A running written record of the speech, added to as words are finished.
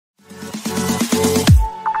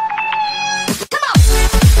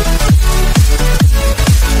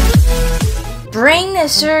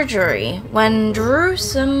surgery. When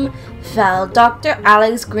Jerusalem fell, Dr.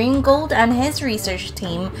 Alex Greengold and his research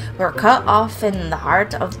team were cut off in the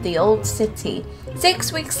heart of the old city.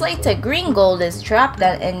 6 weeks later, Greengold is trapped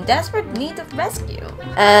and in desperate need of rescue.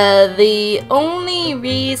 The only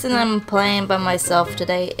reason I'm playing by myself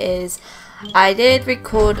today is I did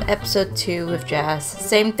record episode 2 with Jazz.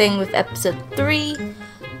 Same thing with episode 3.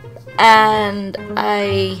 And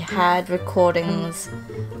I had recordings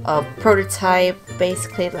of Prototype,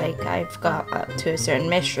 basically like I've got up to a certain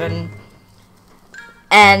mission.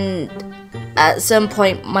 And at some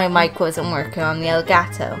point my mic wasn't working on the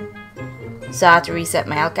Elgato. So I had to reset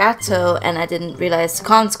my Elgato and I didn't realize the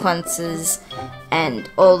consequences. And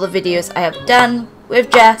all the videos I have done with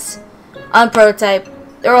Jess on Prototype,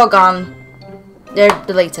 they're all gone. They're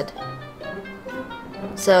deleted.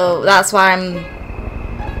 So that's why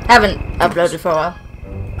haven't uploaded for a while.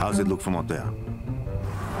 How's it look from out there?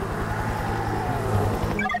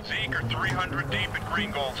 Zeke are 300 deep at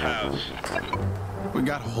Greengold's house. We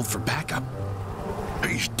gotta hold for backup.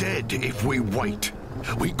 He's dead if we wait.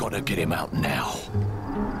 We gotta get him out now.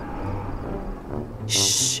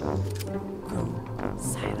 Shh.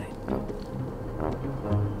 Silent.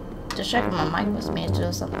 Just checking my mic was muted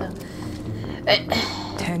or something.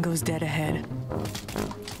 Tango's dead ahead.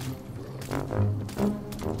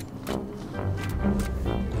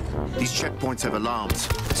 These checkpoints have alarms.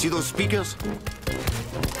 See those speakers?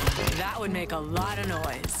 That would make a lot of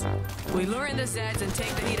noise. We lure in the Zeds and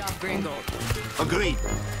take the heat off Greengold. Agreed.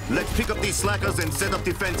 Let's pick up these slackers and set up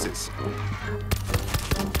defenses.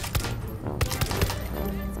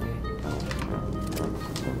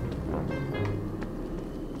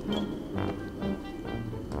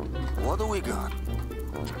 What do we got?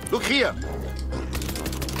 Look here!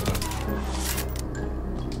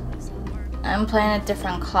 I'm playing a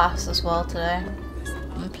different class as well today.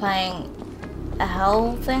 I'm playing a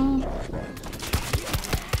hell thing.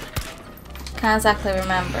 Can't exactly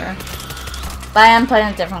remember. But I am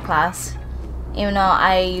playing a different class. Even though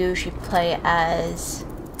I usually play as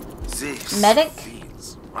medic.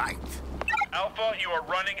 Right. Alpha, you are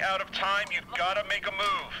running out of time. You've got to make a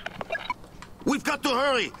move. We've got to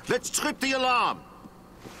hurry! Let's trip the alarm!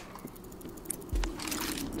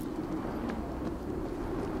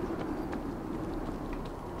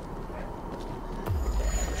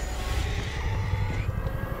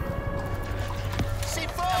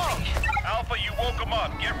 Alpha, you woke him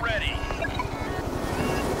up. Get ready.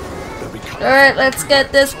 Alright, let's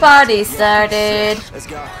get this party started.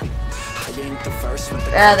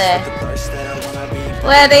 Where are they?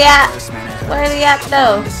 Where are they at? Where are they at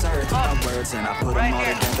though? Right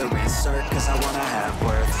here.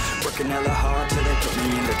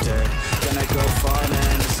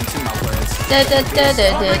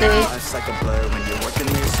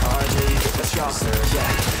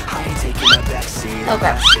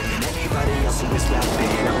 Okay.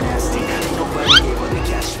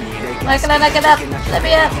 Look it up. Let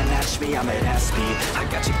me up. I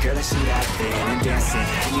got your girl and she acting and dancing.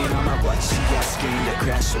 And you know my what she asking to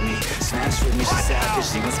crash with me, smash with me. She's savage,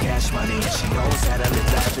 she wants cash money, and she knows how to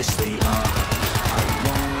live lavishly.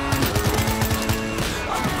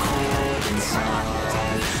 I'm cold inside.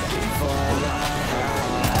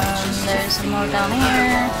 There's some more down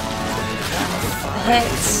here.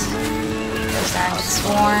 Hits. There's time to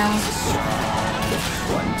swarm.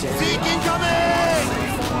 Zeke incoming!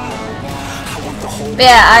 But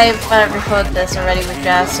yeah, I've recorded this already with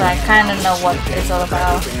Jazz, so I kind of know what it's all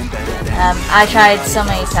about. I tried so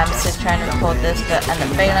many times to try and record this, but ended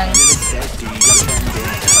up failing.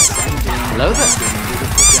 Hello there.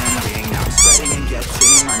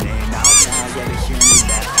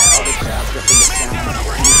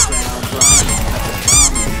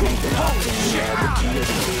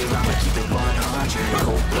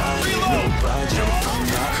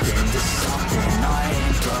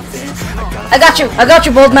 I got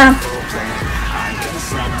you, bold man.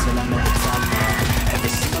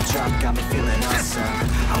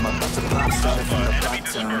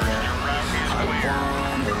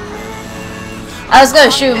 I was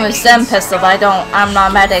gonna shoot him with stem pistol, but I'm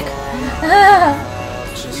not a medic. We've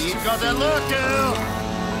got that look, girl!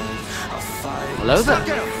 Hello there.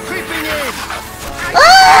 Creeping in!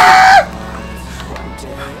 Ah!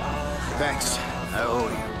 Thanks. I owe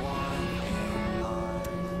you.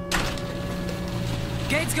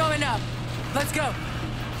 Gate's going up. Let's go.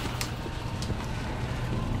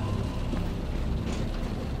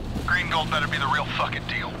 Greengold better be the real fucking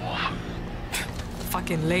deal, Wolf.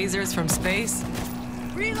 Fucking lasers from space.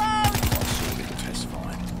 Reload! Also been test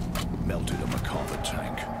fine. Melted a MacArthur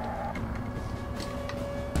tank.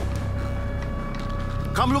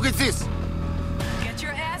 Come look at this! Get your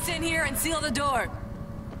in here and seal the door.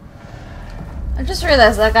 I just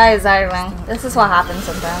realized that guy is idling. This is what happens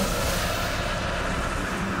sometimes.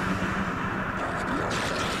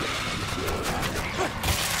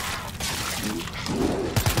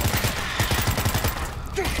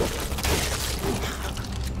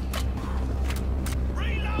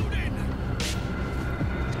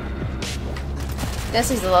 Guess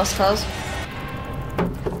he's the lost cause.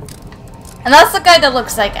 And that's the guy that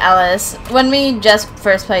looks like Ellis. When we just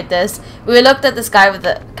first played this, we looked at this guy with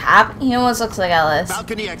the cap. He almost looks like Ellis.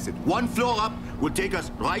 Balcony exit. 1 floor up will take us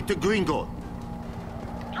right to Green Gold.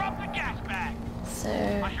 Drop the gas bag. So,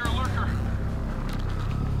 I hear a lurker.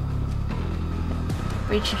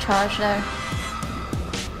 reach a charge there.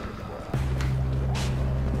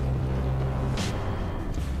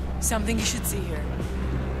 Something you should see here.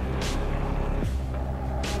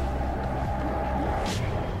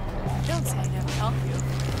 Don't say I never help you.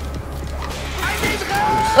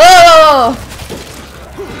 Oh!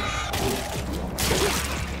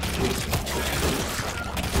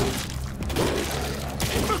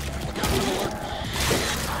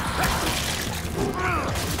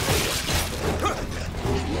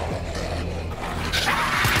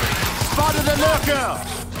 Spotted a lurker!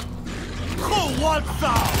 Who wants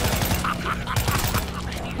some?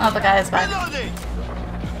 Oh, the guy is back. Reloading!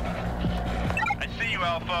 I see you,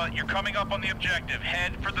 Alpha. You're coming up on the objective.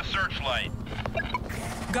 Head for the searchlight.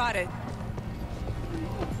 Got it.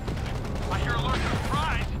 I hear a lurker.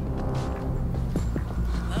 Surprise!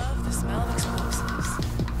 Love the smell of explosives.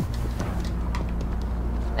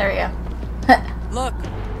 There we go. Look,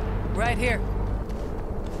 right here.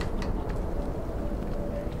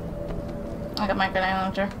 I got my grenade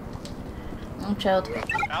launcher. I'm chilled.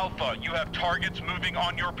 Alpha, you have targets moving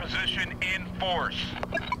on your position in force.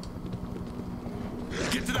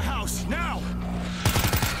 Get to the house, now!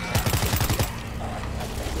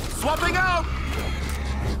 Swapping out!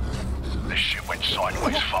 This shit went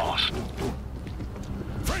sideways fast.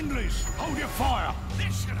 Friendlies, hold your fire!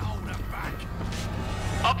 This should hold them back!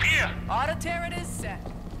 Up here! Auto turret is set.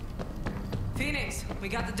 Phoenix, we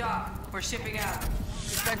got the dock. We're shipping out.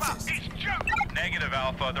 Defenses. Negative,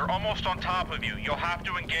 Alpha. They're almost on top of you. You'll have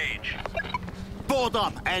to engage. Board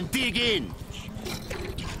up and dig in.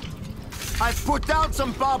 I've put down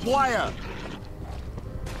some barbed wire.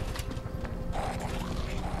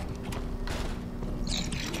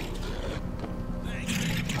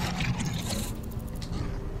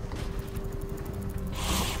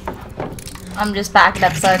 I'm just backing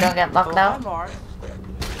up so I don't get locked out.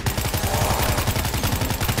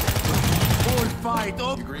 Full fight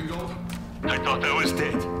up. I thought that was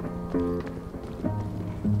dead.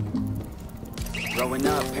 Growing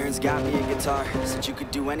up, parents got me a guitar. Said you could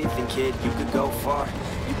do anything, kid, you could go far.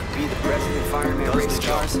 You could be the president, fireman, race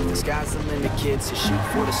cars. The sky's the limit, kid, so shoot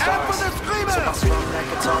for the stars. And for the screamer! So I strum that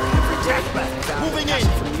guitar every day. Found Moving the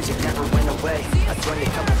passion in. for music never went away. I joined a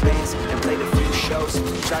couple bands and played a few shows.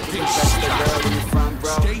 Tried to impress the girl where you're from,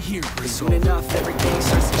 bro. Stay here, But soon enough, everything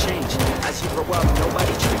starts to change. As you grow up,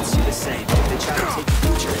 nobody treats you the same. They try to take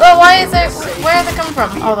your future. Oh, why is it? Where are they coming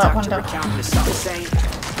from? Oh, that window.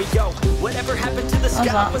 But yo, whatever happened to the sky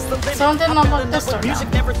that? was the limit. Someone didn't I fell unlock in this love with door music,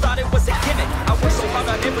 now. never thought it was a gimmick. I worked so hard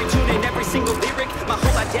on every tune and every single lyric. My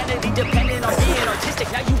whole identity depended on being artistic.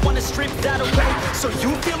 Now you wanna strip that away, so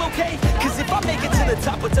you feel okay? Cause if I make it to the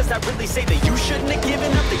top, what does that really say? That you shouldn't have given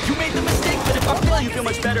up, that you made the mistake? But if I feel, you feel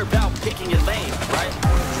much better about picking your lane, right?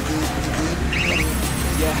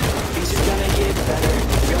 Yeah, things are gonna get better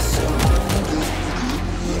real soon.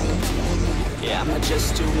 Yeah, I'ma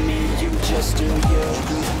just do me, you just do you.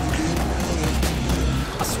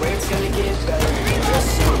 I swear it's gonna get better real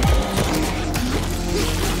soon.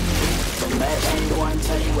 Don't let anyone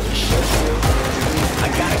tell you what you should do. I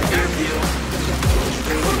got a clear view.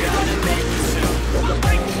 We're gonna make it soon.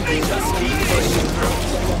 Just keep pushing through.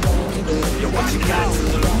 You're what you got to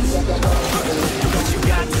lose. You're what you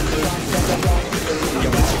got to lose.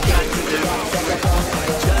 You're what you got to do.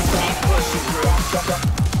 Just keep pushing through.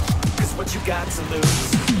 Cause what you got to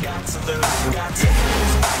lose. Got to lose. Got to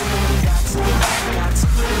lose. Got to lose. Got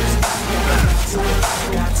to lose. Got to lose.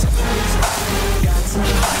 Got to lose. Got to lose. Got to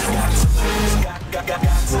lose. Got to lose. Got to lose. Got to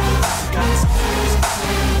lose.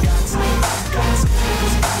 Got to lose. Got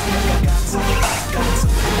to lose.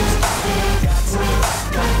 Got to lose.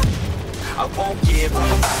 I won't give up,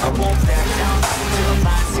 I won't back down. Till the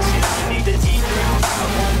line 6 years beneath the deep ground. I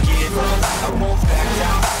won't give up, I won't back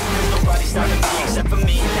down. Cause nobody's starting me except for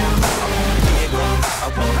me now. I won't give up, I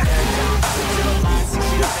won't back down. Till the line 6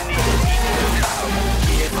 years beneath the deep ground. I won't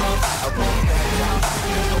give up, I won't back down.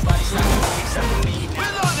 Cause nobody's starting me except for me now.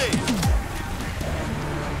 Reloading!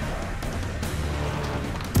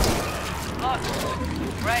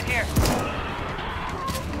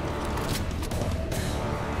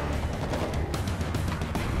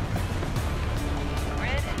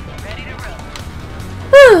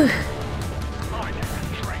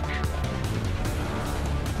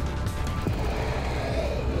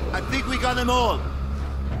 all.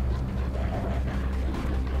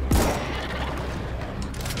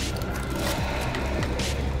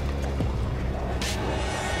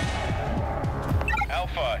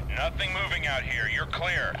 Alpha, nothing moving out here. You're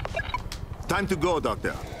clear. Time to go,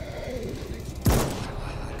 Doctor.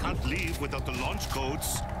 Can't leave without the launch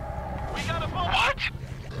codes. We gotta move. What?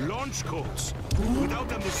 Launch codes. Without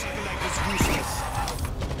them, the satellite is useless.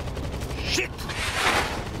 Shit!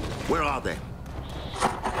 Where are they?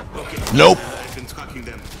 Okay. Nope. I've been tracking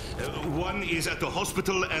them. One is at the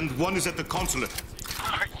hospital and one is at the consulate.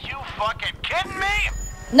 Are you fucking kidding me?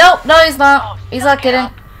 Nope, no, he's not. He's not kidding.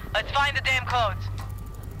 Let's find the damn codes.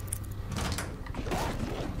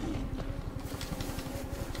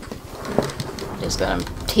 Just gonna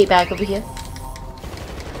teabag over here.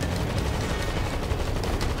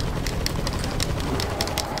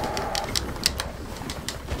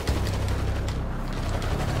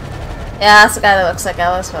 Yeah, that's the guy that looks like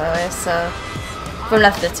Alice, by the way, so from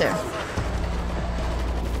left to two.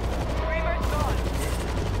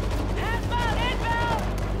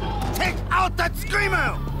 Take out that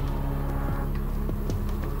screamer!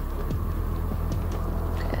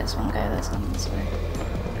 Okay, there's one guy that's on this way.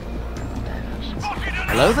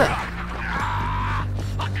 Hello there.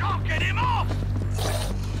 I can't get him off.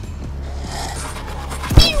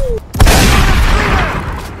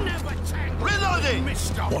 Reloading!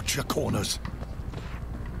 Watch your corners.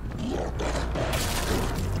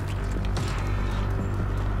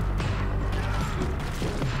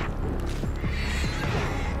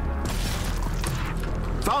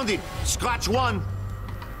 Found it! Scratch one!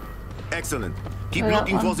 Excellent. Keep We got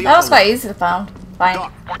looking one. for the That was other quite one. easy to find. Fine.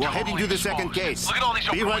 Doc, we're heading to the second case. Look at all these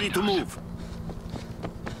Be open ready to windows. move.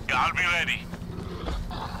 Yeah, I'll be ready.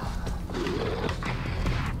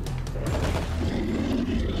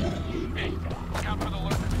 Hey, look out for the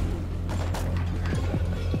lurker.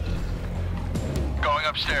 Going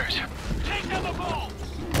upstairs. Take down the ball.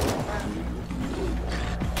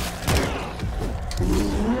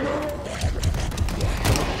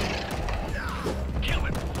 Kill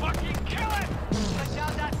it! Fucking kill it! Put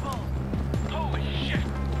down that bull. Holy shit!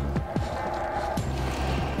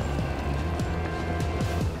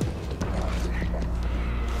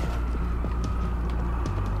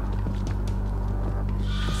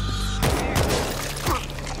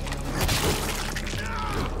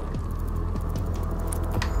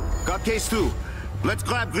 Got case two. Let's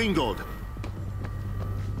grab Greengold.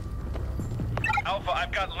 Alpha,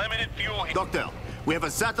 I've got limited fuel here. Doctor, we have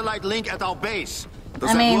a satellite link at our base. Does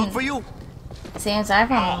I that mean- work for you? Seems I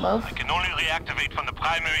found them both. I can only reactivate from the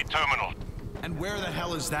primary terminal. And where the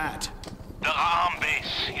hell is that? The Raham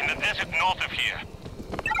base, in the desert north of here.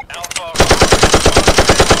 Alpha,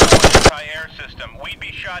 anti-air system. We'd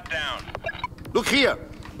be shot down. Look here.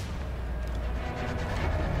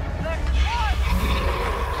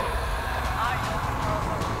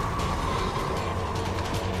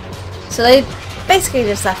 So they basically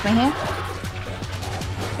just left me here.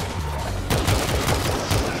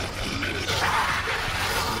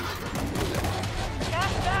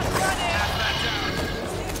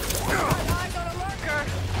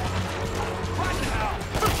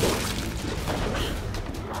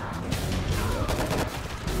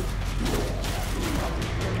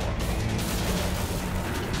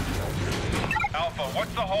 Alpha,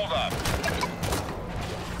 what's the holdup?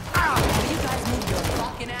 You guys move your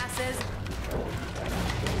fucking asses.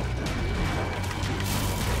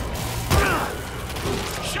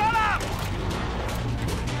 Shut up!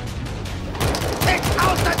 Take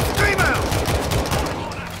out that screamer!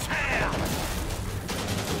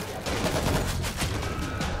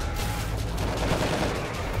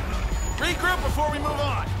 Regroup before we move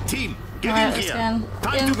on. Team, get Alright, in let's here. go.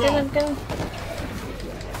 Time Get to in, go. get in, get in.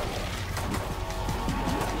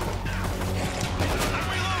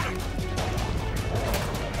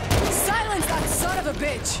 Silence that son of a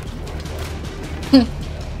bitch.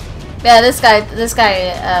 Yeah, this guy looks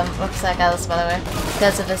like Alice, by the way,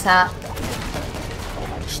 because of his hat.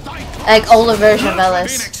 Like older version of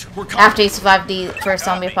Alice, after he survived the first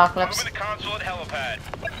zombie apocalypse. Over the consulate helipad.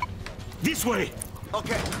 This way.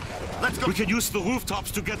 Okay, let's go. We can use the rooftops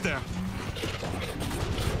to get there.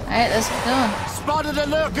 Alright, let's keep going. Spotted a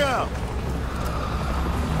lurker!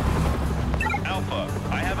 Alpha,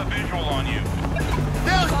 I have a visual on you.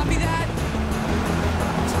 Copy that.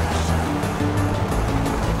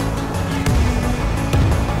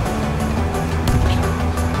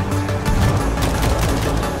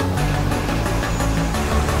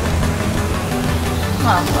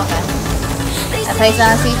 Oh, okay. That plays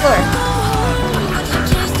on C4.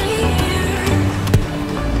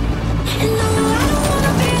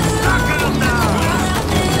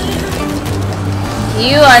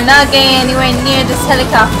 You are not getting anywhere near this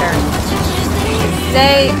helicopter.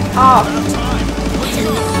 Stay off.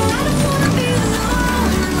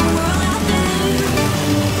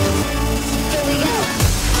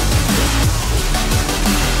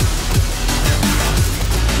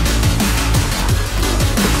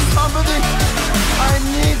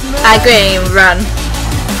 I couldn't even run.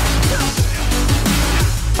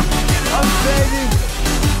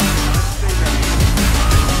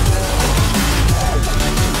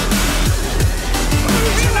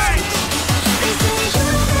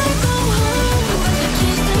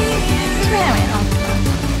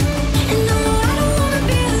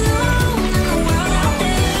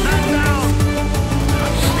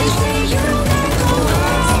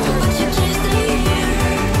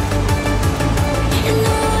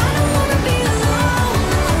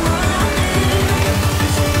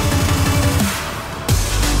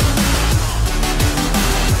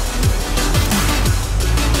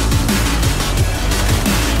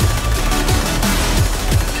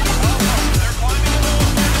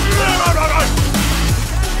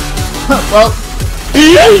 Well.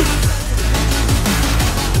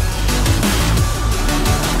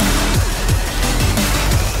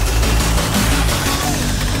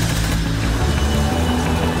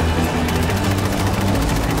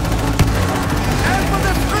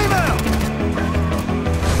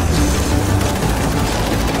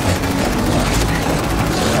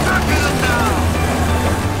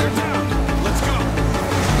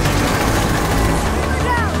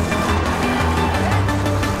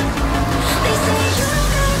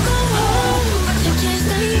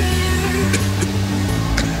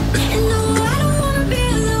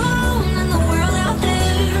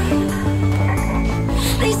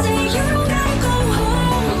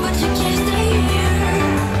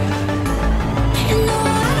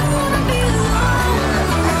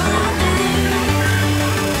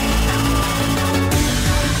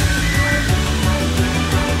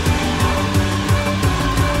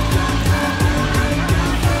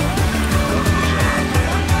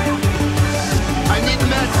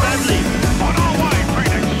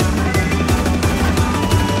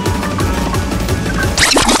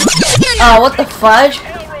 Oh, what the fudge?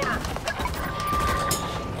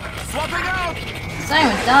 It's not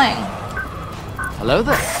even dying. Hello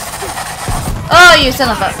there. Oh, you son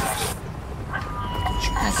of a...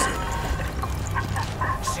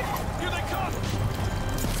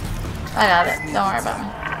 I got it. Don't worry about me.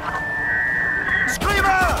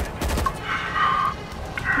 Screamer!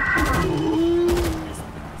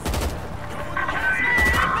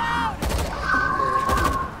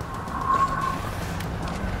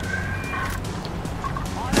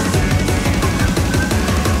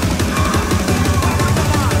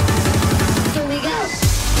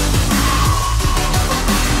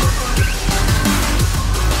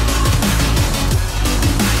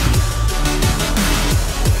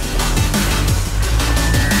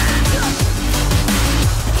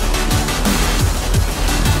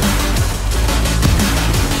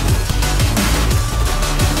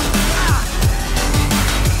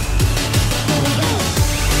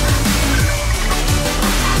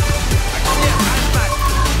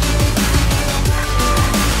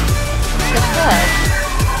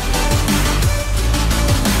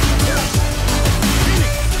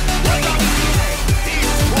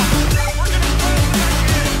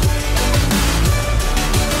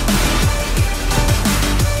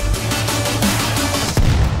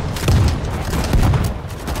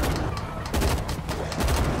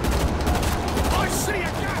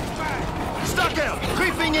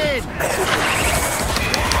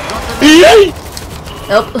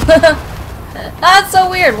 Nope. That's so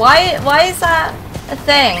weird. Why is that a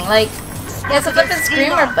thing? Like, he has a flippin'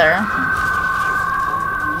 screamer up there.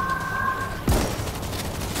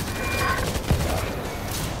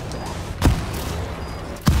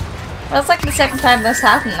 Well, it's like the second time this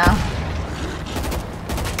happened now.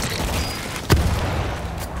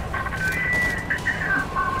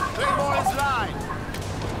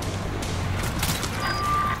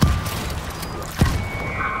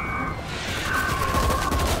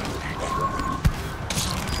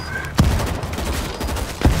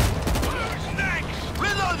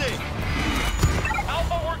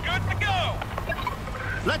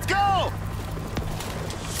 Let's go!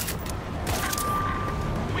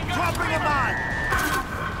 Dropping a mine!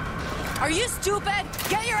 Are you stupid?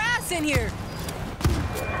 Get your ass in here!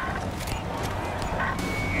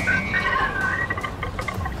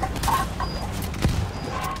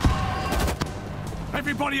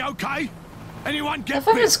 Everybody okay? Anyone The get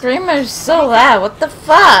fucking bit? screamer is so loud. What the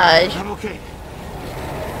fudge? I'm okay.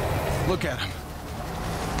 Look at them.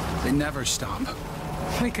 They never stop.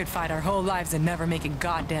 We could fight our whole lives and never make a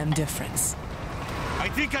goddamn difference. I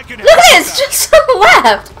think I can. Look at this, just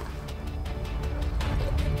left.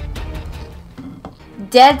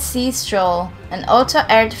 Dead Sea Stroll. An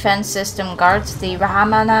auto-air defense system guards the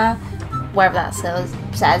Rahamana, wherever that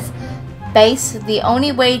says, base. The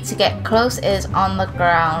only way to get close is on the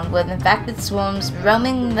ground. With infected swarms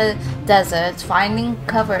roaming the desert, finding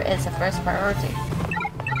cover is the first priority.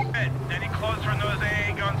 Any closer and those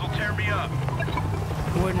AA guns will tear me up.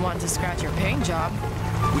 Wouldn't want to scratch your paint job.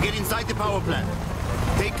 We get inside the power plant.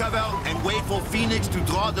 Take cover and wait for Phoenix to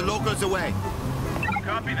draw the locals away.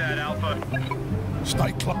 Copy that, Alpha.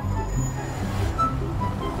 Stay close.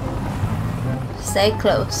 Stay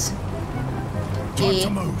close. Time to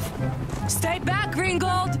move. Stay back, Green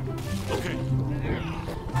Gold! Okay.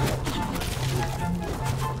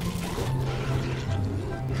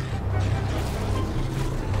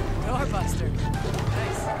 Doorbuster.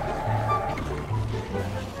 Nice.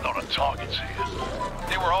 Lot of targets here.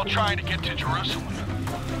 They were all trying to get to Jerusalem.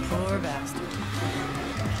 Poor bastard.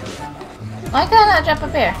 Why can't I jump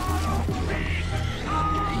up here?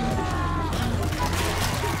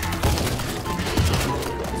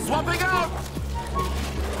 Swapping out!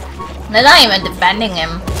 They're not even defending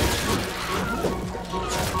him.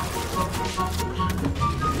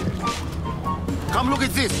 Come look at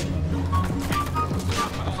this.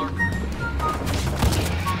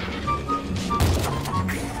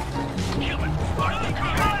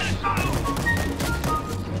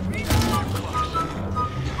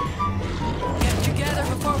 Get together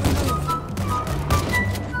before we move.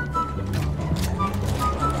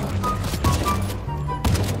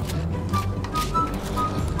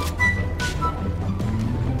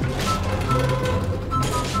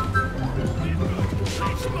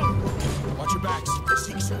 Watch your backs.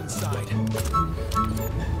 Seeks are inside.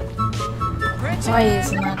 Why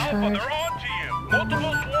isn't that Alpha, hard? they're on to you.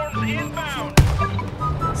 Multiple swarms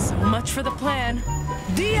inbound. So much for the plan.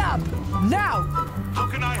 D up! Now! How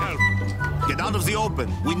can I help? Get out of the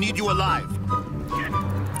open. We need you alive. Get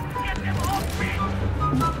them off me.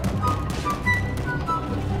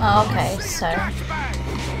 Oh, okay, so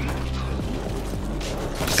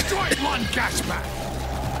Strike one gas bag.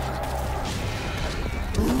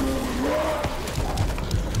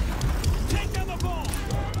 Take down the ball.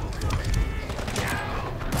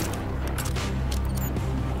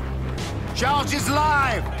 Charge is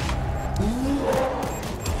live!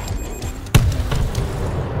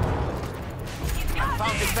 I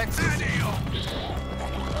found defenses.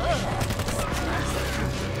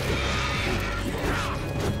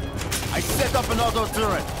 I set up an auto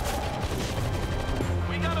turret.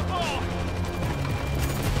 We got a ball.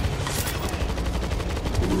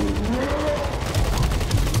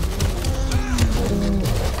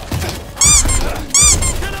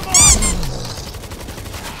 Get him off!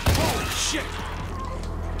 Holy shit!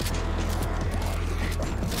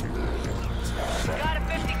 Got a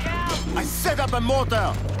 50 cal! I set up a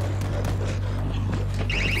mortar.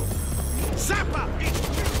 Zappa!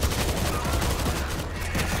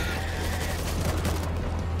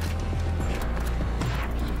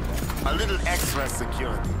 A little extra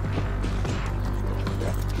security.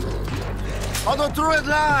 Auto turret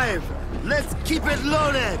live! Let's keep it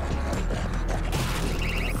loaded!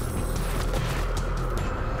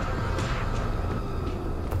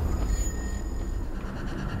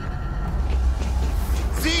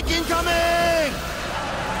 Zeke incoming!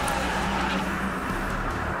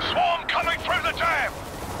 Swarm coming through the dam.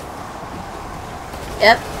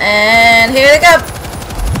 yep, and here they go.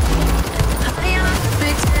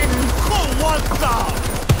 Oh, what the?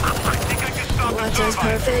 I think I can stop What the does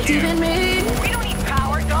turbine. perfect even mean? We don't need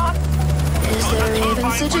power, Doc. Is there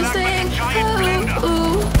even such a thing?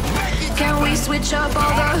 Ooh, can we switch up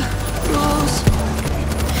all the rules?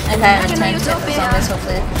 I kind of turned it on this,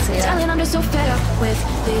 hopefully you can see it. Telling I'm just so fed up with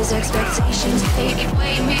these expectations. They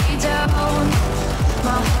weigh me down.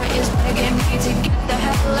 My heart is begging me to get the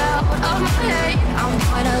hell out of my head. I'm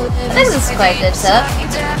gonna live This is quite good stuff.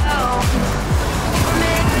 down.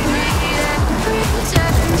 Make me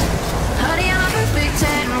pretend. Honey, I'm a perfect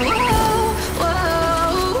 10. Whoa,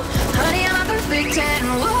 whoa. Honey, I'm a perfect 10.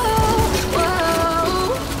 Whoa,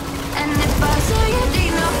 whoa. And if I say it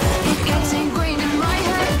enough, it gets ingrained in my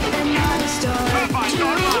head, and I start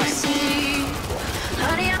to see.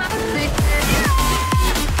 Honey, I'm a perfect 10.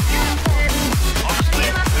 Honey,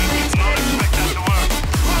 I'm a perfect 10. Expect that to work.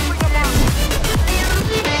 Honey, I'm a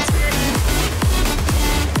perfect 10.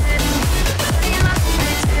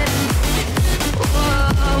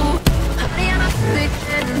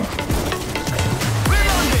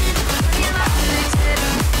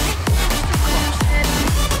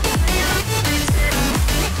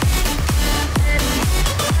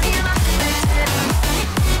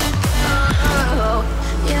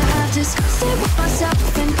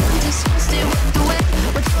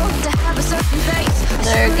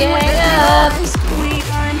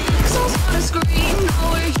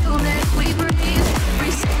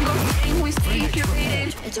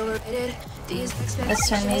 Let's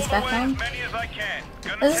turn these back on.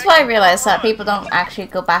 This is why I realized that people don't actually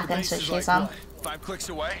go back and switch these on. 5 clicks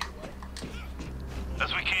away.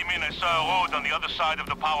 As we came in, I saw a road on the other side of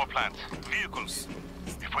the power plant. Vehicles.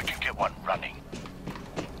 If we can get one running.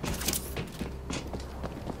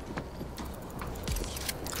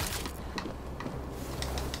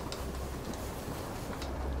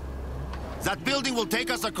 That building will take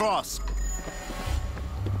us across.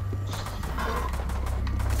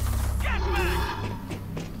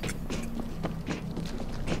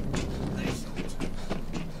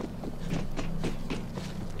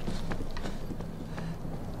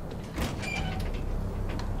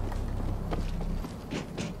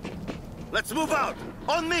 Let's move out!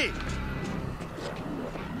 On me!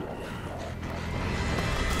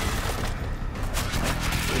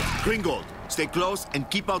 Gringold, stay close and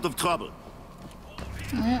keep out of trouble.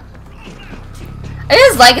 Yeah. I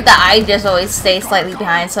just like it that I just always stay slightly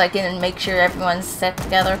behind so I can make sure everyone's set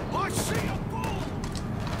together.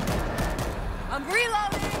 I'm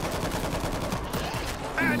reloading!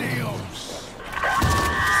 Adios!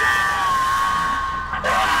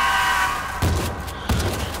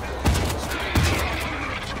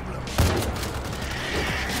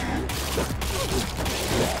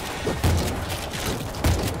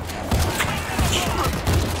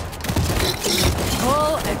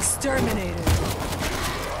 Full exterminated.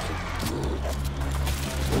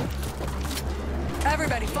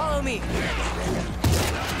 Everybody, follow me.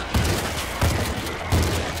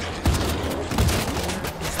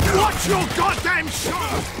 Watch your goddamn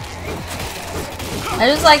shot! I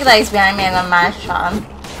just like that he's behind me and I'm mad shot him.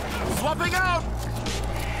 Swapping out!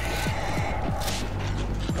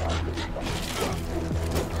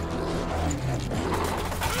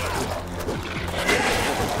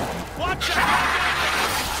 Watch out!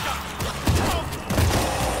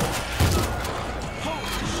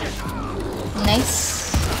 Nice.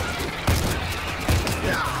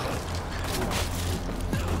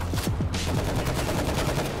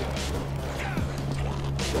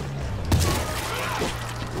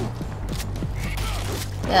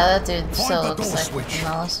 Yeah, that dude still looks like he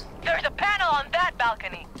knows. There's a panel on that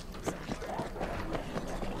balcony.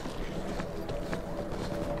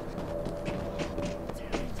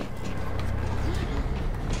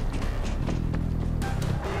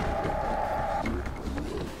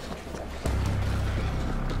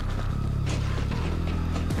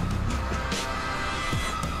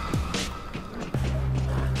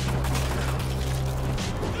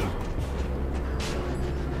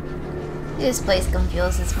 This place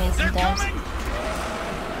confuses me sometimes.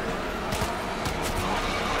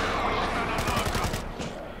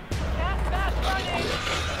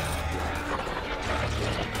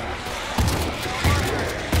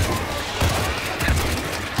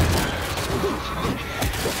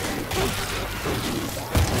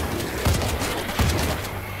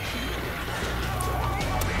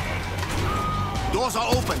 Doors are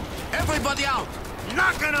open. Everybody out.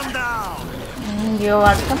 Knocking them down. You're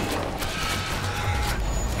welcome.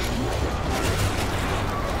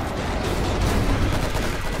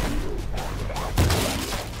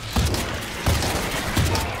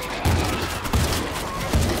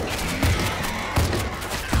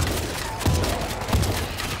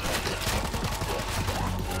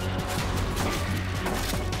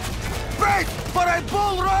 Break for a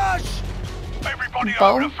bull rush! Everybody Bull?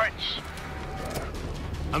 over the fence.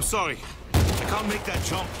 I'm sorry. I can't make that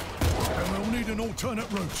jump. And we'll need an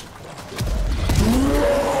alternate route.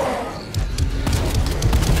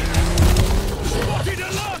 Spotted a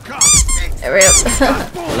lurker! There we go.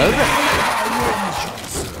 Hello there.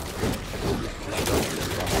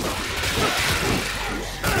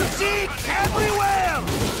 Zeke everywhere!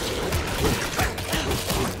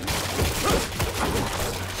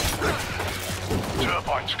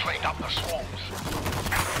 Turbines cleaned up the swarms.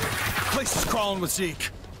 Place is crawling with Zeke.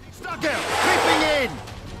 Stuck there! Creeping in!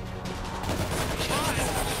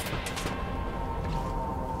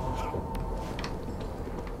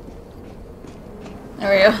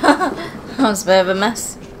 There we go. That was a bit of a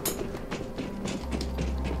mess.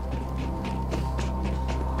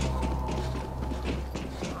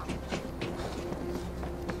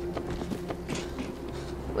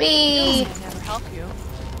 Whee! Never help you.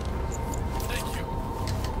 Thank you.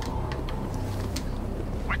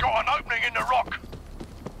 We got an opening in the rock.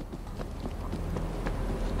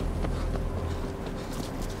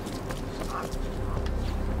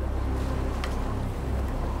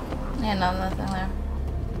 Yeah, no, nothing there.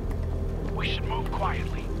 We should move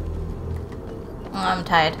quietly. Oh, I'm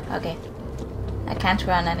tired. Okay. I can't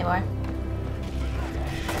run anymore.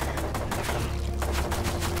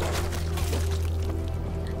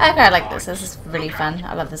 I quite like this. This is really fun.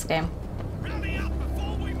 I love this game.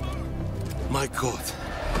 My God.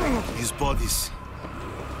 His bodies.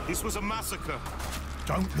 This was a massacre.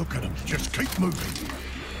 Don't look at them. Just keep moving.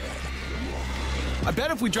 I bet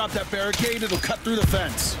if we drop that barricade, it'll cut through the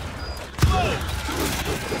fence.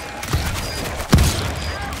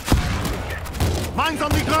 Mine's on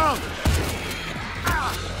the ground!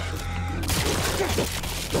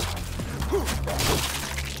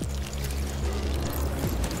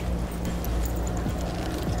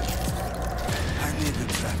 I need the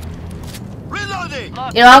trap. Reloading!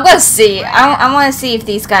 You know, I'm gonna see. I want to see if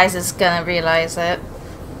these guys is gonna realize it.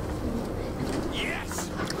 Yes!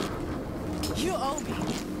 You owe me.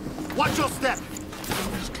 Watch your step!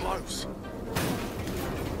 He's close.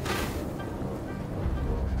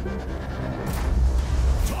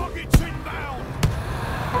 Target's inbound!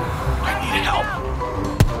 I needed help.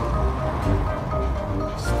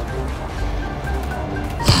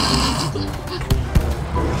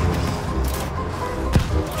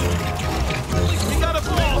 We got a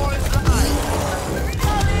ball!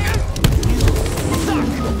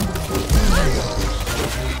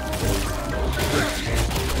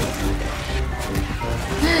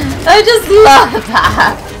 I just love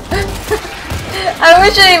that. I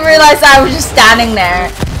wish I didn't realize I was just standing there.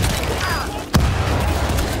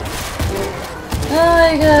 Oh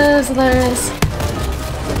my god, that's hilarious.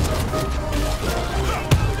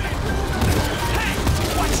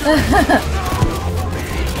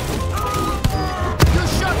 You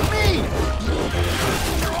shot me!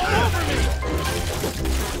 You're all over me!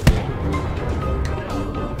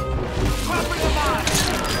 Dropping the mine!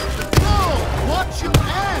 No! Watch your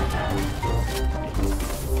hand!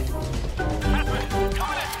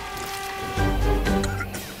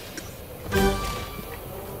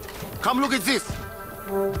 Come look at this!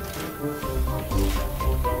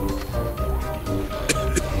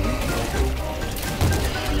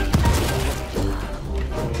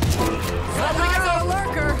 Another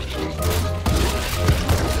lurker.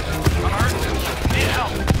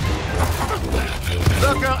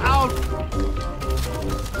 Lurker out!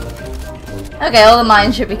 Okay, all the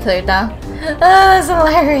mines should be cleared now. Oh, that's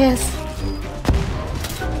hilarious.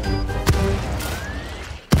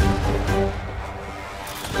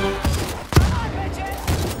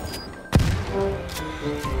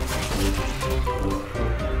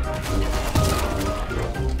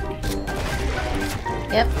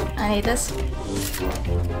 Yep, I need this.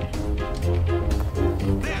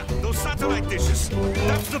 There! Those satellite dishes!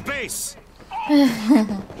 That's the base! We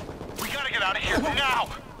gotta get out of here now!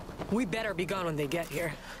 We better be gone when they get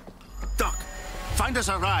here. Doc, find us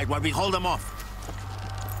a ride while we hold them off.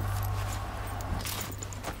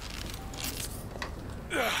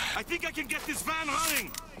 I think I can get this van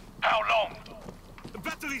running! How long? The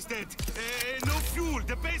battery's dead. No fuel,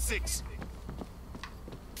 the basics.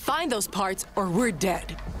 Find those parts or we're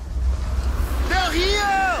dead. They're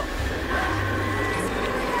here!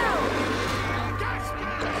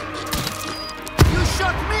 You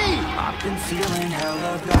shot me! I've been feeling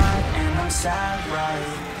hella bad and I'm sad,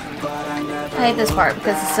 right? But I never I hate this part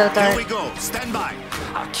because it's so Here dark. we go. Stand by.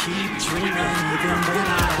 I keep dreaming even when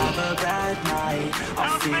I have a bad night.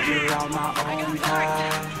 I'll figure out my own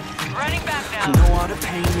path. Running back I know all the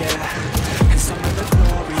pain, yeah, and some of the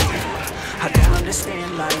glory. I don't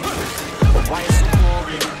understand life, why it's so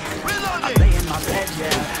boring. I lay in my bed, yeah,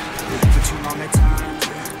 for too long a time.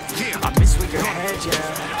 I miss with your head,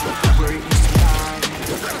 yeah, where it used to lie.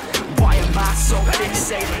 Why am I so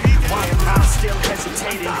fixated? Why am I still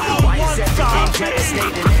hesitating? Why is everything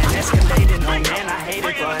devastating and escalating? Oh man, I hate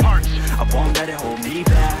it, but I won't let it hold me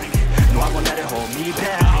back. No, I won't let it hold me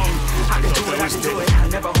back. I can do it, I can do it. I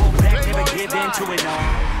never hold back, never give in to it, no.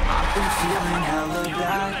 I've been feeling hella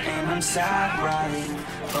bad and I'm sad, right?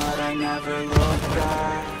 But I never look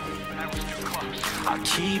back. I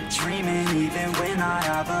keep dreaming even when I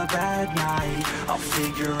have a bad night. I'll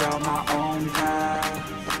figure out my own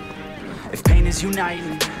path. If pain is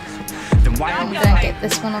uniting, then why are we I'm gonna get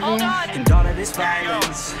this one over here. and all of this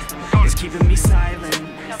violence is keeping me silent.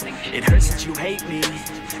 It hurts that you hate me,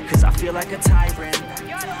 cause I feel like a tyrant.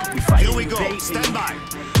 We fight Here we and go. debate me. Stand by.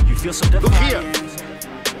 You feel so Look here. defiant.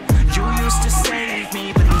 You used to save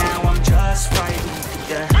me, but now I'm just frightened.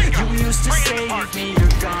 Yeah. You used to save me,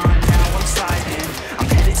 you're gone, now I'm sliding. I'm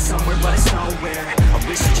headed somewhere, but it's nowhere. I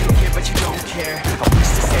wish that you cared, but you don't care. I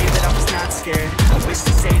wish to say that I was not scared. I wish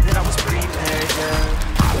to say that I was prepared,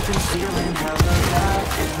 yeah. I've been feeling hella bad,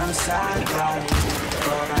 and I'm sad, right?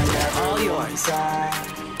 But I never all yours.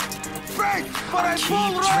 But I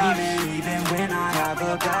Keep dreaming even when I have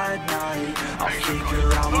a bad night. I'll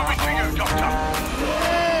figure out my own path.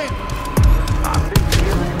 I've been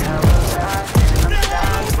feeling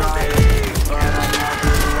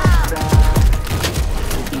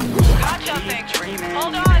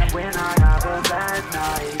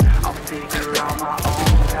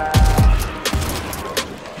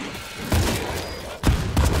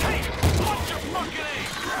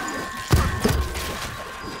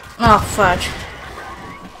Oh, fudge.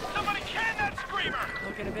 Somebody can that screamer!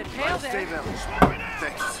 Looking a bit pale there.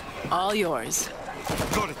 Thanks. All yours.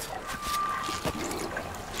 Got it.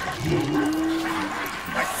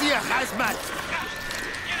 I see a hazmat.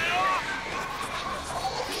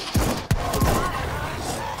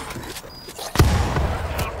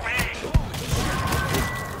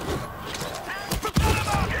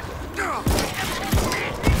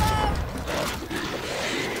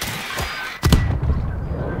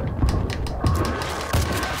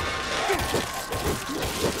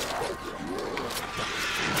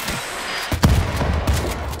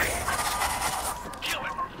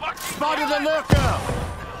 Spotted a lurker!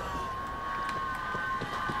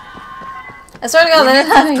 I swear to God, that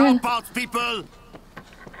didn't happen. Compounds, people!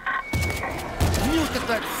 Muted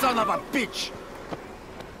that son of a bitch!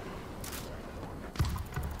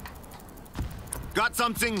 Got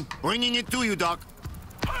something? Bringing it to you, Doc.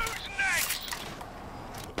 Who's next?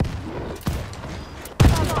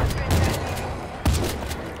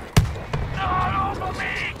 Not over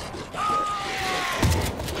me!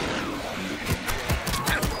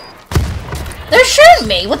 They're shooting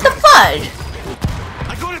me. What the fudge?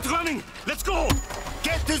 I got it running! Let's go!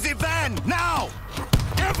 Get to the van, now!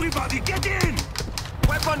 Everybody, get in!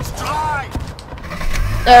 Weapons dry!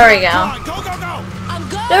 There we go. Go, go, go! I'm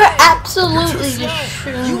good. They're absolutely just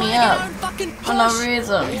shooting You me wanna get up on fucking for no push?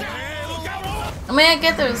 reason. I mean, I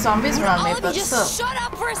get there's zombies around me, All of but you just still. shut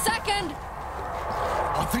up for a second.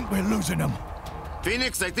 I think we're losing them.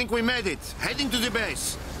 Phoenix, I think we made it. Heading to the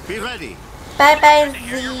base. Be ready. Bye bye,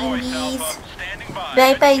 Hear your voice, Alpha. zombies. Standing by.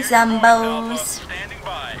 Bye bye, Good to hear your voice, Alpha. zombos. Standing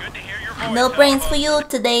by. Good to hear your voice, No brains Alpha. for you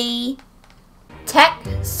today. Tech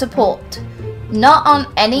support. Not on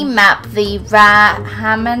any map, the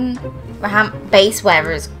Raham base,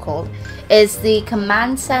 whatever it's called, is the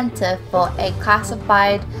command center for a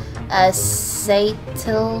classified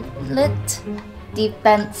satellite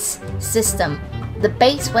defense system. The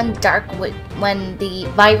base went dark when the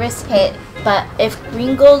virus hit, but if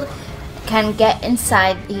Greengold can get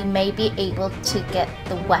inside, he may be able to get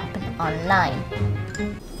the weapon online.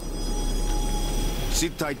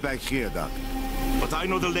 Sit tight back here, Doc. But I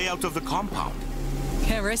know the layout of the compound.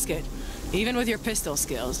 Can't risk it, even with your pistol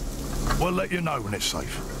skills. We'll let you know when it's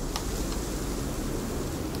safe.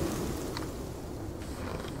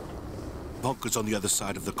 Bunker's on the other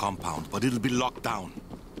side of the compound, but it'll be locked down.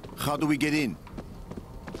 How do we get in?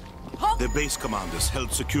 The base commanders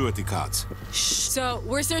held security cards. So,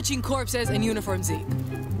 we're searching corpses and uniform Zeke.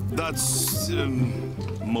 That's,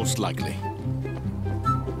 most likely.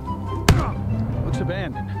 Looks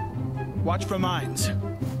abandoned. Watch for mines.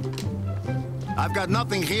 I've got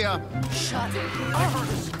nothing here. Shut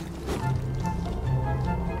it.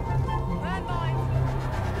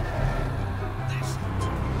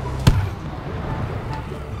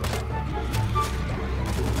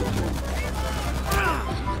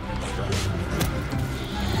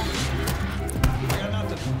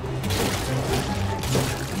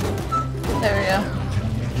 There we go.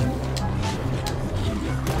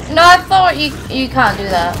 No, I thought you can't do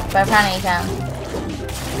that, but apparently you can.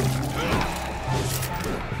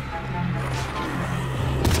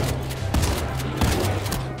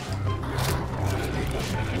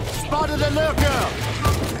 Spotted a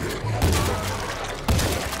lurker!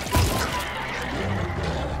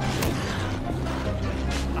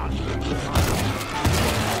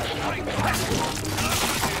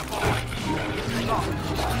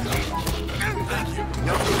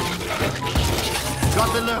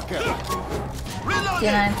 Got the lurker. Reloading!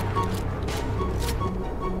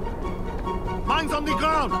 D9. Mine's on the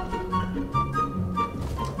ground.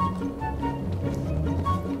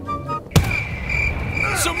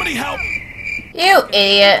 Somebody help! You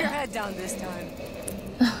idiot. Your head down this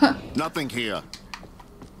time. Nothing here.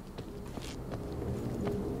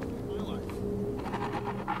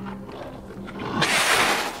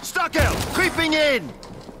 Stuck out! Creeping in!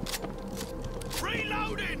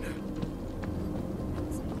 Reloading!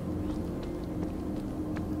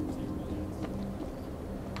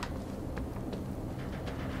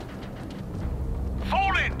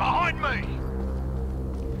 Fall in behind me!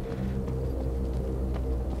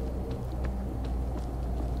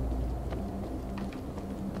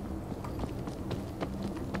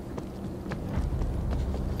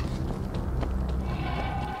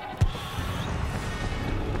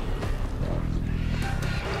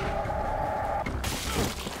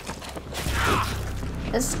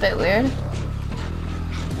 This is a bit weird.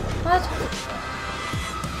 What?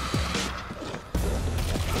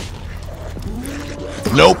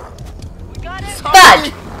 Nope.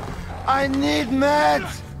 Fudge! I need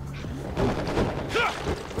meds!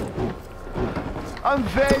 I'm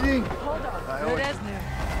fading. Hold on. Good as new.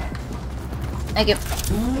 Thank you.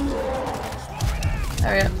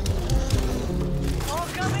 Hurry up. All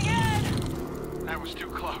coming in. That was too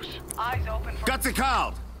close. Eyes open for Got the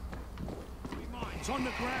card. It's on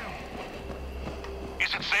the ground.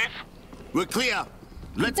 Is it safe? We're clear.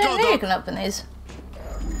 Let's Then go, you Doc. can open these.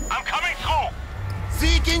 I'm coming through.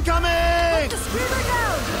 Zeke incoming! the screamer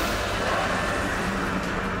down.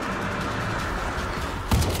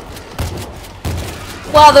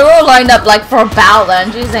 Wow, they're all lined up like for a battle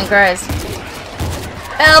then. Jesus Christ.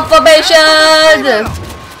 Help formation!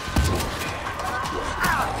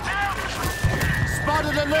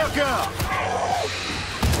 Spotted a lurker!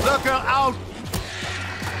 Lurker out!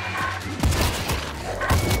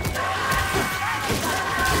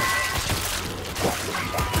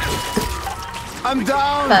 I'm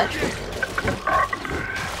down! But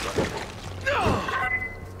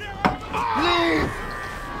Please!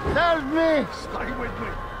 Help me! Stay with me.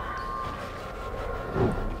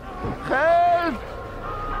 Help!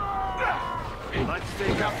 Let's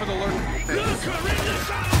take out for the lurker.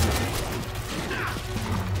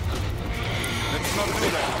 Let's not do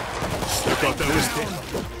that. I thought that was dead.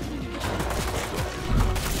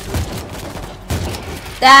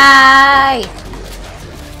 die!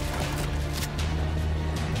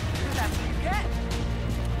 That's what you get.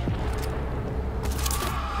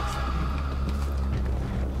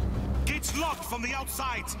 Gates locked from the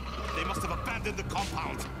outside. They must have abandoned the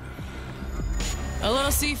compound. A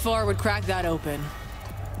little C4 would crack that open.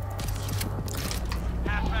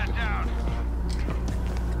 Half that down.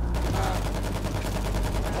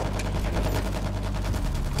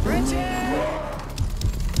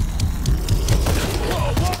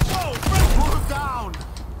 Move down!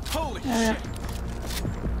 Holy shit.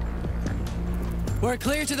 We're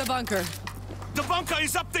clear to the bunker. The bunker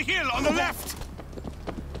is up the hill on the left!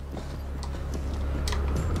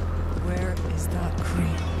 Where is that creep?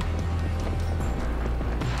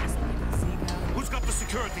 Who's got the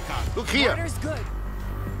security card? Look here! Water's good.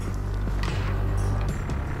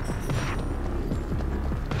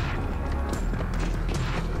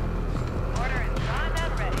 Order is signed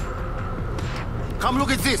and ready. Come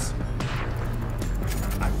look at this!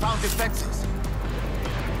 I found defenses.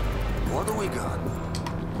 What do we got?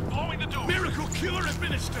 Blowing the door. Miracle cure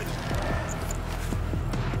administered.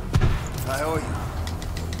 I owe you.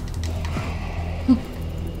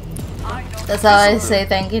 That's how I say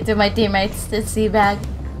thank you to my teammates, the sea bag.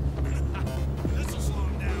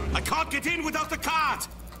 I can't get in without the card!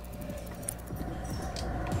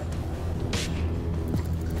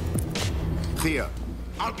 Here.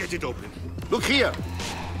 I'll get it open. Look here!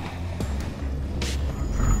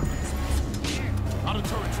 Auto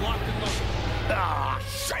turrets locked and loaded. Ah,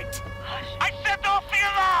 shit! I set off the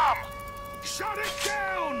alarm. Shut it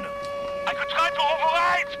down! I could try to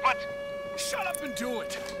override, but Shut up and do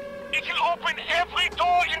it. it'll open every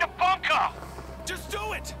door in the bunker. Just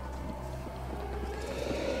do it.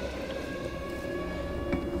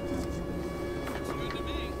 Good to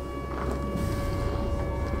me.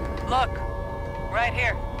 Look, right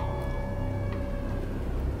here.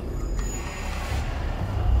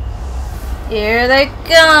 Here they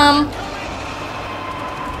come!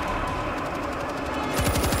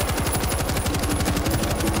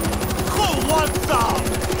 Who wants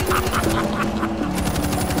some?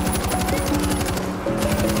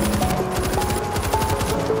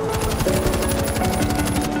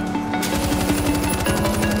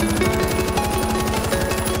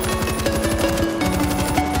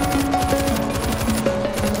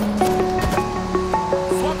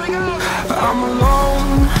 I'm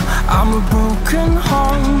alone, I'm a broken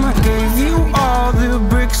home. I gave you all the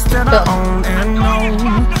bricks that I own and know.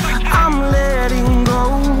 I'm letting go,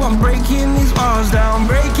 I'm breaking these walls down,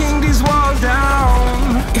 breaking these walls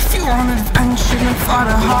down. If you want adventure, then fly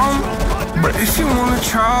to home. But if you wanna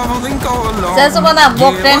travel, then go alone. Says the one that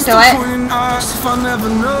walked what's into the it. point in us if I never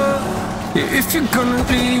know? Yeah, if you're gonna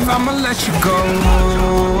leave, I'ma let you go.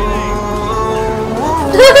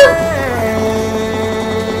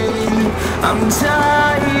 I'm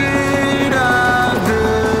tired of the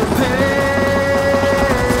pain.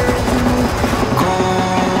 Go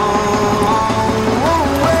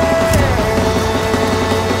away.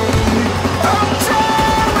 I'm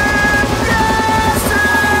tired of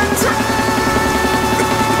yesterday.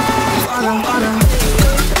 Follow.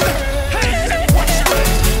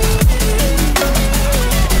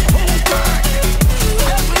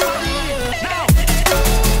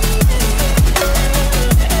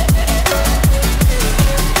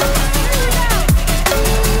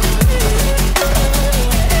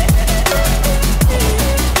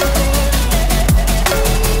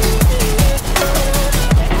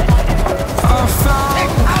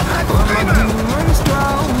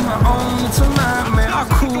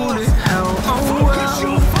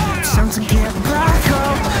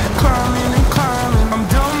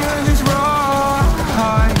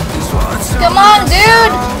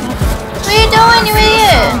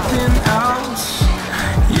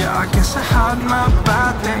 my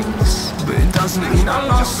bad things, but it doesn't mean I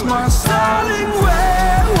lost my style. Darling,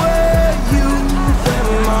 where were you when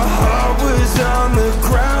my heart was on the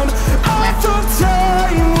ground? I thought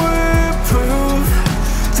time would prove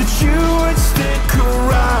that you would stick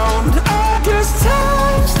around. I guess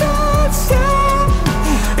time stands still,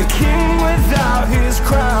 a king without his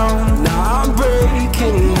crown. Now I'm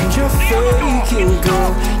breaking, you're faking,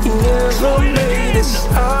 girl. You never made it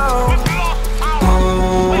out.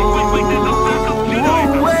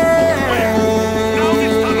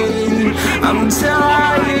 I'm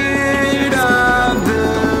tired of the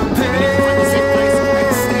pain.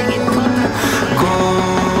 Go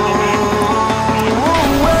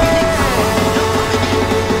away.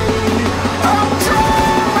 I'm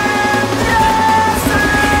tired of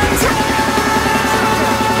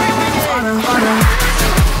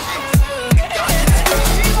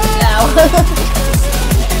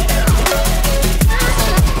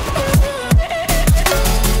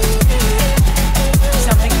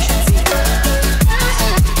Something you should see.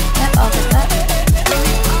 Yep, I'll get that.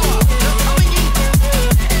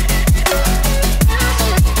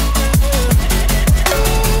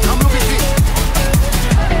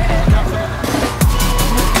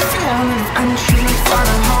 and she find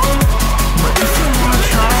a home. But if you wanna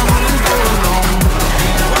try, we'll go alone.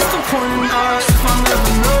 What's the point in us if I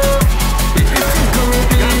never know? If you're gonna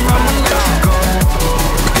be, I'ma let you go.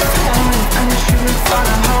 If you want it and she find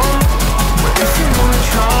a home. But if you wanna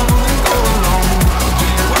try, we'll go alone.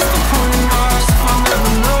 What's the point in us if I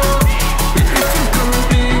never know? If you're gonna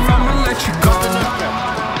be, I'ma let you go.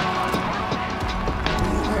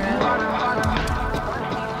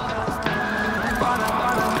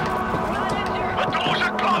 The doors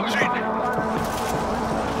are closing!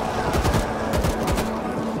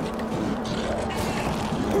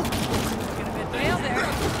 Nail there.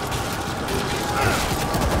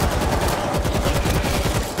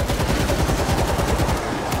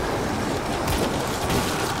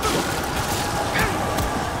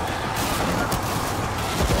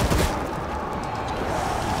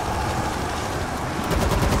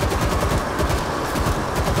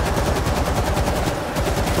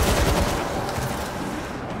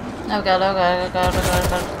 Oh god, oh god, oh god, oh god, oh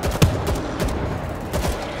god.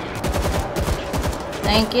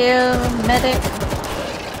 Thank you, medic.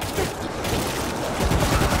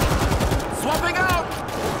 Swapping out!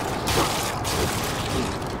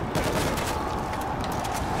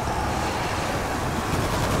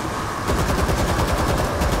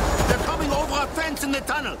 They're coming over a fence in the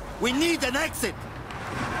tunnel. We need an exit.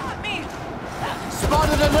 Me.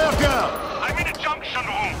 Spotted a lurker! I'm in a junction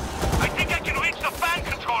room. I think I can reach the fan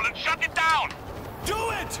control and shut it down.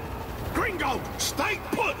 Do it! Gringo, stay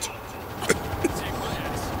put!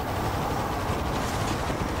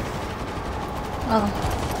 Well.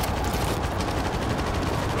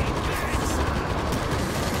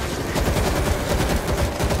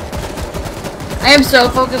 I am so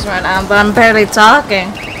focused right now, but I'm barely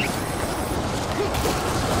talking.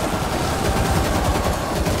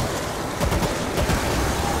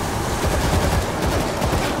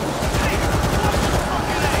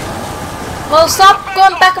 Well, stop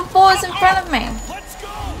going back and forth in front of me. Let's go!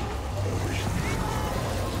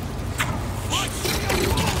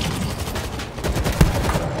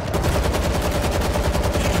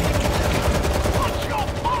 What's your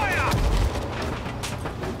fire?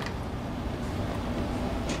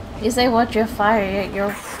 You say watch your fire, yet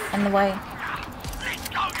you're in the way. Let's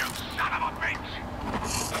go, you son of a bitch!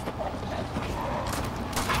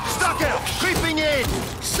 Stucker, creeping in!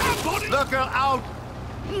 Somebody! Lurker out!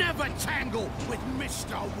 Never tangle with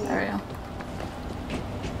Mr. Wolf! There we go.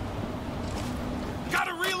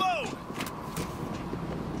 Gotta reload!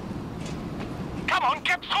 Come on,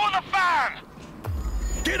 get through the fan!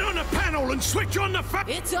 Get on the panel and switch on the fan!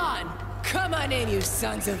 It's on. Come on in, you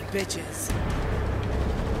sons of bitches.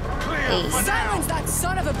 Clear for now! Silence that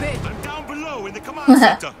son of a bitch. I'm down below in the command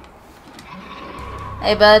center.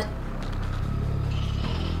 Hey, bud.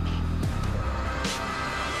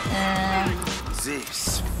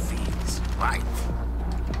 This feels right.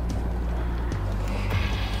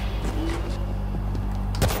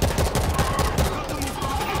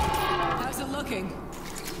 How's it looking?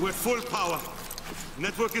 We're full power.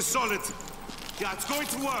 Network is solid. Yeah, it's going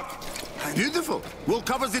to work. Beautiful. We'll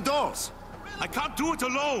cover the doors. I can't do it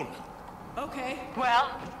alone. Okay. Well,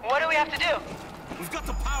 what do we have to do? We've got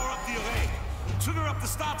to power up the array. Trigger up the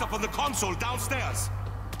startup on the console downstairs.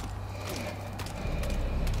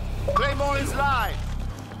 Claymore is live.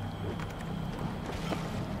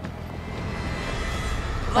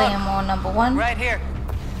 Claymore number 1. Right here.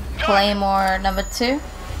 Claymore number 2.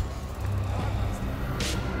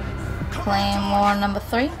 Claymore number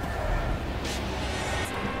 3.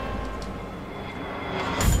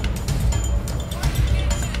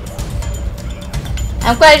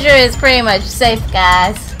 I'm quite sure it's pretty much safe,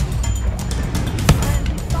 guys.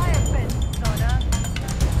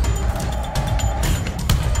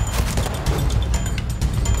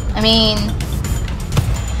 I mean,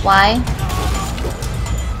 why?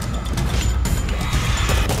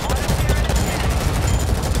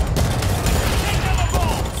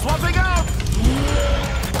 Swapping out!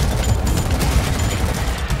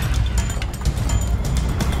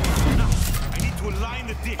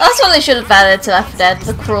 That's what they should have added to Left 4 Dead,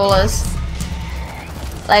 the crawlers.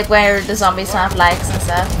 Like where the zombies have legs and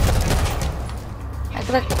stuff. Like,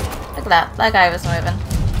 look at that. That guy was moving.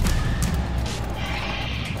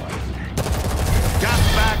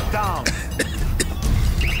 Gas back down.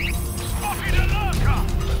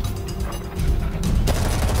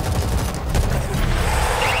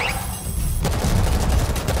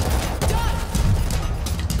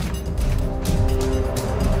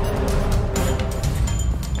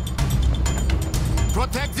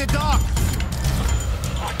 Protect the dock!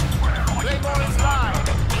 Claymore is live!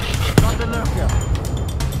 Got the lurker!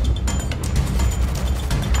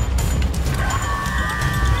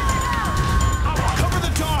 Cover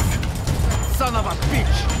the dock! Son of a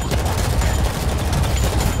bitch!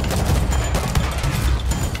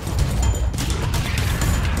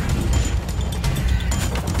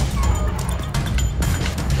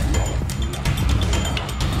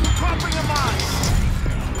 Dropping a mine!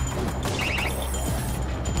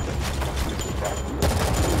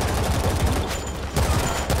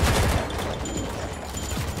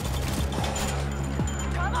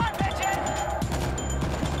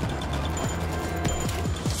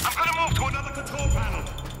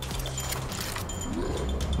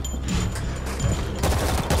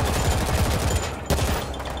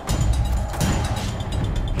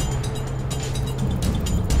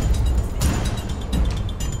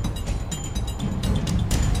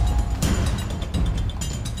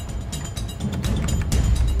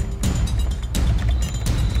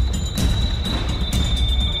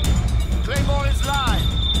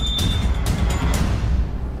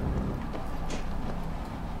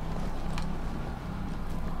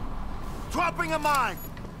 Dropping a mine!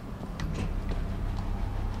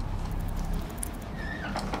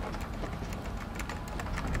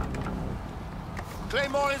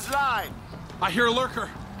 Claymore is live! I hear a lurker.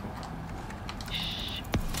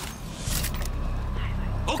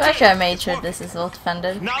 Gosh, I made sure this is all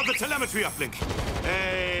defended. Now the telemetry uplink.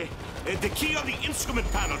 The key on the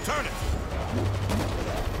instrument panel. Turn it.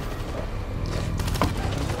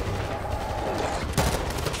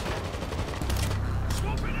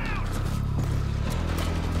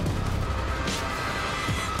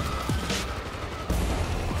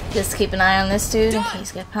 Just keep an eye on this dude in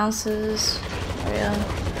case he get pounces. There we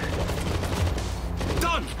go.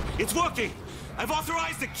 Done! It's working! I've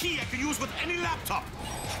authorized a key I can use with any laptop.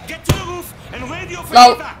 Get to the roof and radio for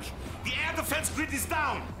evac. The air defense grid is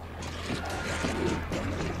down.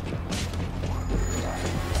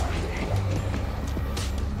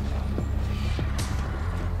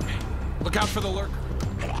 Look out for the lurker.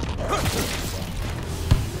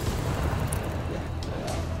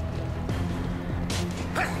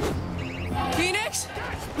 Phoenix,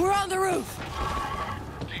 we're on the roof.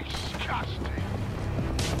 Disgusting.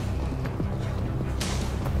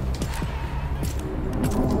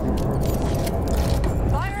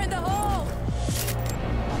 Fire in the hole.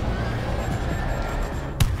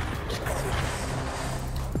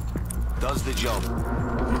 Does the job.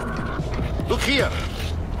 Look here.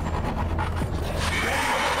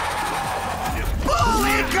 Bull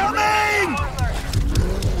incoming!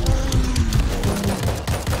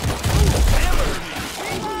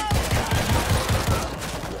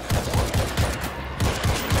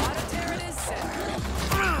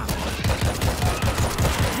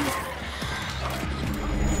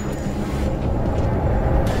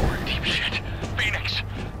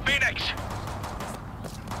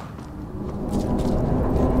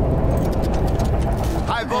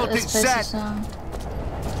 Voltage set.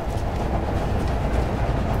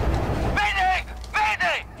 Mayday!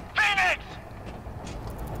 Mayday! Phoenix!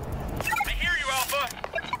 I hear you, Alpha.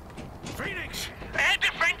 Phoenix! Air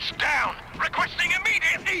defense down. Requesting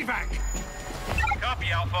immediate evac.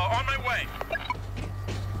 Copy, Alpha. On my way.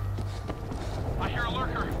 I hear a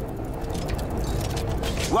lurker.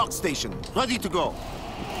 Workstation, ready to go.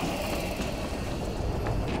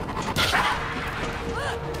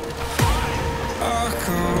 I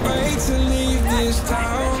can't wait to leave this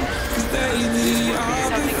town, 'cause lately I've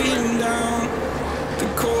been feeling down. The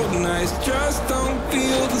cold night eyes just don't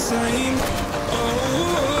feel the same.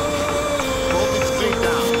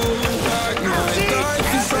 Like my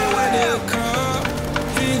life inside a car,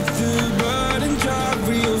 hit the button, drive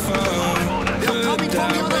real far. They're coming from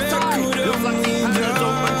the other side. Looks like the panels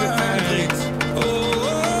open with bandits.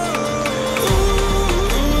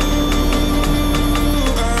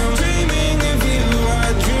 I'm dreaming of you, I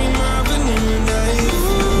dream of a new life.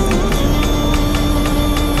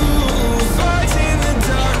 Fight in the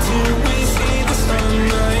dark till we see the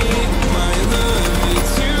sunlight. My love,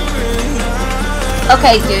 it's you and I.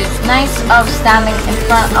 Okay, dude, nice of standing in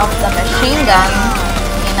front of the machine gun,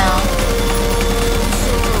 you know.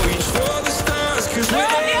 Reach for the stars, 'cause we're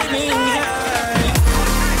aiming high.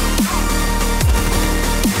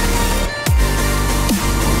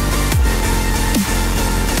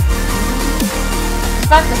 The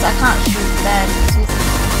fact is, I can't shoot that.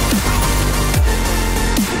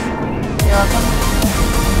 You're welcome.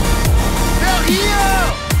 They're here!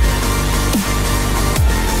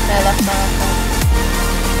 Okay, left side, left side.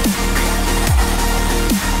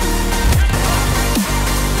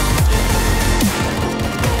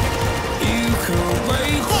 You can't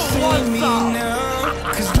wait to see me now,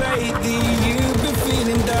 'cause lately you've been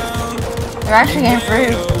feeling down. They're actually getting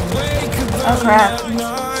through. Oh crap.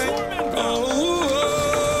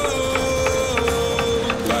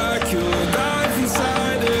 Like your life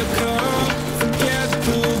inside a car, forget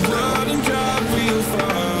the blood and drive real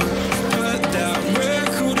far. Put that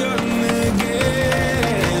record on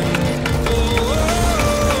again.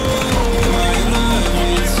 My love,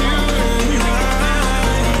 it's you and I.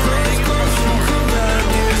 Close, close, you could light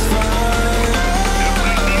this fire.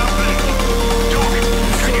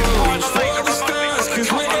 Reach for the stars, 'cause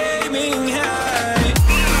we're aiming high.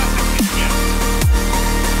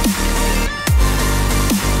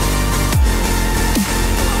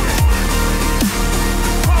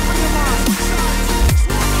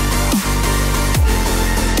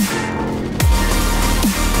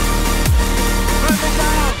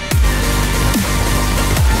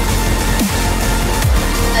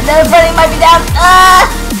 And then everybody might be down. Ah!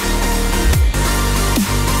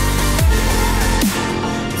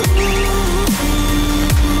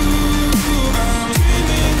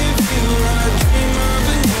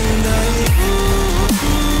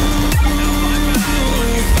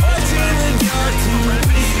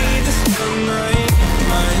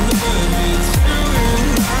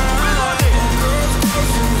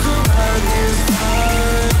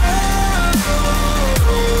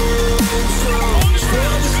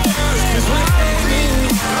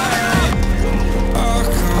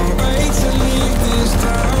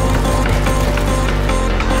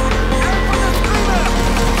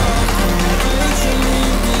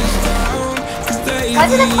 How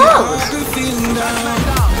did it close?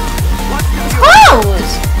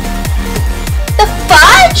 Close! The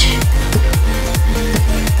fudge?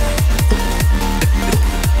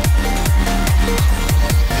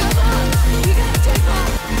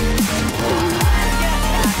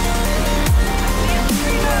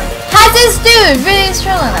 How's this dude really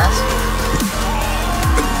trolling us?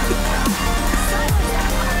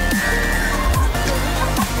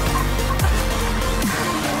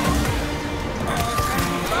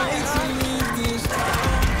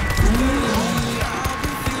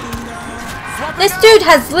 This dude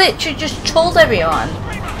has literally just trolled everyone.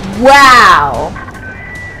 Wow.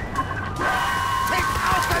 Take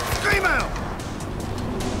out that screamer!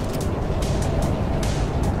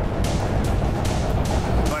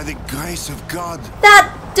 By the grace of God. That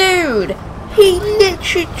dude, he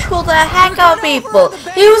literally trolled the heck out of people.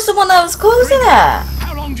 He was the one that was causing it.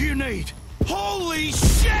 How long do you need? Holy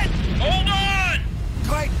shit! Hold on!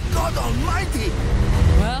 Great God Almighty!